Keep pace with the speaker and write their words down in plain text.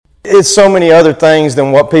It's so many other things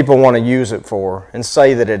than what people want to use it for and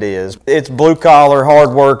say that it is. It's blue collar,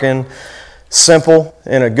 hardworking, simple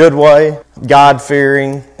in a good way,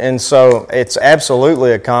 God-fearing, and so it's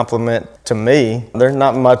absolutely a compliment to me. There's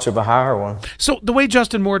not much of a higher one. So the way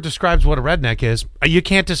Justin Moore describes what a redneck is, you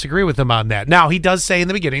can't disagree with him on that. Now, he does say in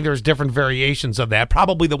the beginning there's different variations of that,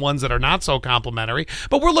 probably the ones that are not so complimentary,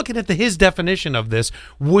 but we're looking at his definition of this.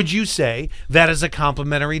 Would you say that is a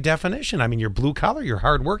complimentary definition? I mean, you're blue-collar, you're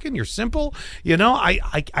hardworking, you're simple. You know,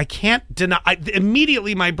 I can't deny.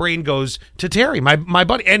 Immediately my brain goes to Terry, my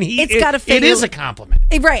buddy, and it is a compliment.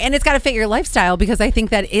 Right, and it's got to fit your lifestyle, because I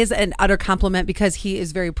think that is an utter compliment, because he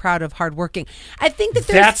is very proud of hard working. I think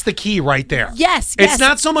that's the key right there. Yes. It's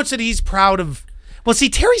not so much that he's proud of. Well, see,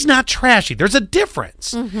 Terry's not trashy. There's a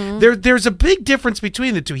difference. Mm-hmm. There's a big difference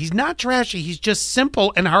between the two. He's not trashy. He's just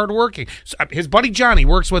simple and hardworking. So, his buddy Johnny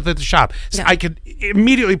works with at the shop. So I could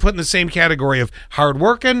immediately put in the same category of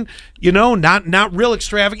hardworking. You know, not real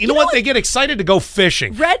extravagant. You know what? They get excited to go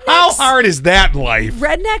fishing. How hard is that in life?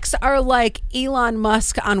 Rednecks are like Elon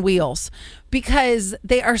Musk on wheels, because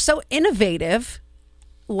they are so innovative,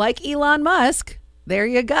 like Elon Musk. There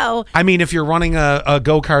you go. I mean, if you're running a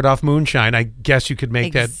go-kart off moonshine, I guess you could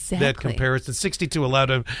make that comparison.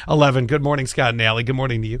 6211. Good morning, Scott and Allie. Good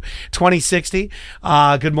morning to you. 2060.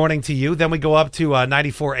 Good morning to you. Then we go up to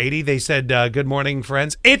 9480. They said, good morning,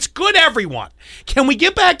 friends. It's good, everyone. Can we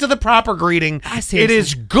get back to the proper greeting? It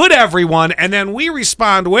is good, everyone. And then we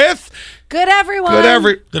respond with... Good, everyone. Good,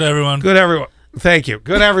 everyone. Good, everyone. Thank you.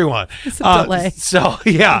 Good, everyone. It's a delay. So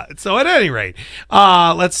at any rate,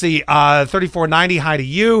 let's see, 3490, hi to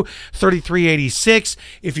you, 3386.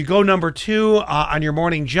 If you go number 2 on your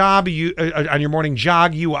morning jog, you are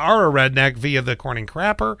a redneck via the Corning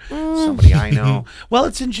Crapper. Somebody I know. Well,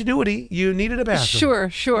 it's ingenuity. You needed a bathroom.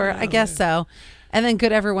 Sure. I guess so. And then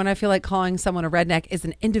good, everyone. I feel like calling someone a redneck is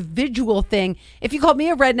an individual thing. If you called me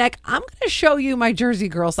a redneck, I'm going to show you my Jersey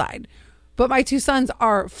girl side. But my 2 sons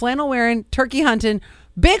are flannel wearing, turkey hunting,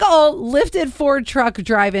 big old lifted Ford truck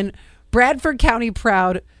driving, Bradford County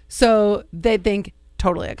proud. So they think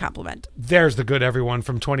totally a compliment. There's the good everyone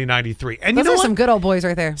from 2093. And those you know are what? Some good old boys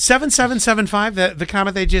right there. 7775, the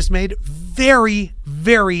comment they just made, very,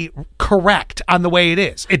 very correct on the way it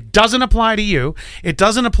is. It doesn't apply to you. It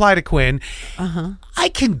doesn't apply to Quinn. I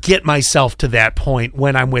can get myself to that point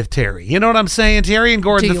when I'm with Terry. You know what I'm saying? Terry and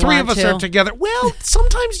Gordon, the three of us are together. Well,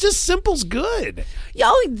 sometimes just simple's good.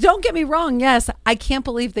 Yo, don't get me wrong. Yes, I can't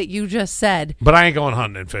believe that you just said. But I ain't going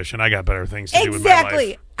hunting and fishing. I got better things to do with my life.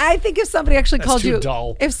 Exactly. I think if somebody actually called you,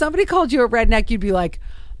 if somebody called you a redneck, you'd be like,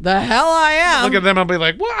 the hell I am. Look at them, I'll be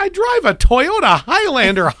like, well, I drive a Toyota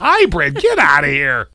Highlander hybrid. Get out of here.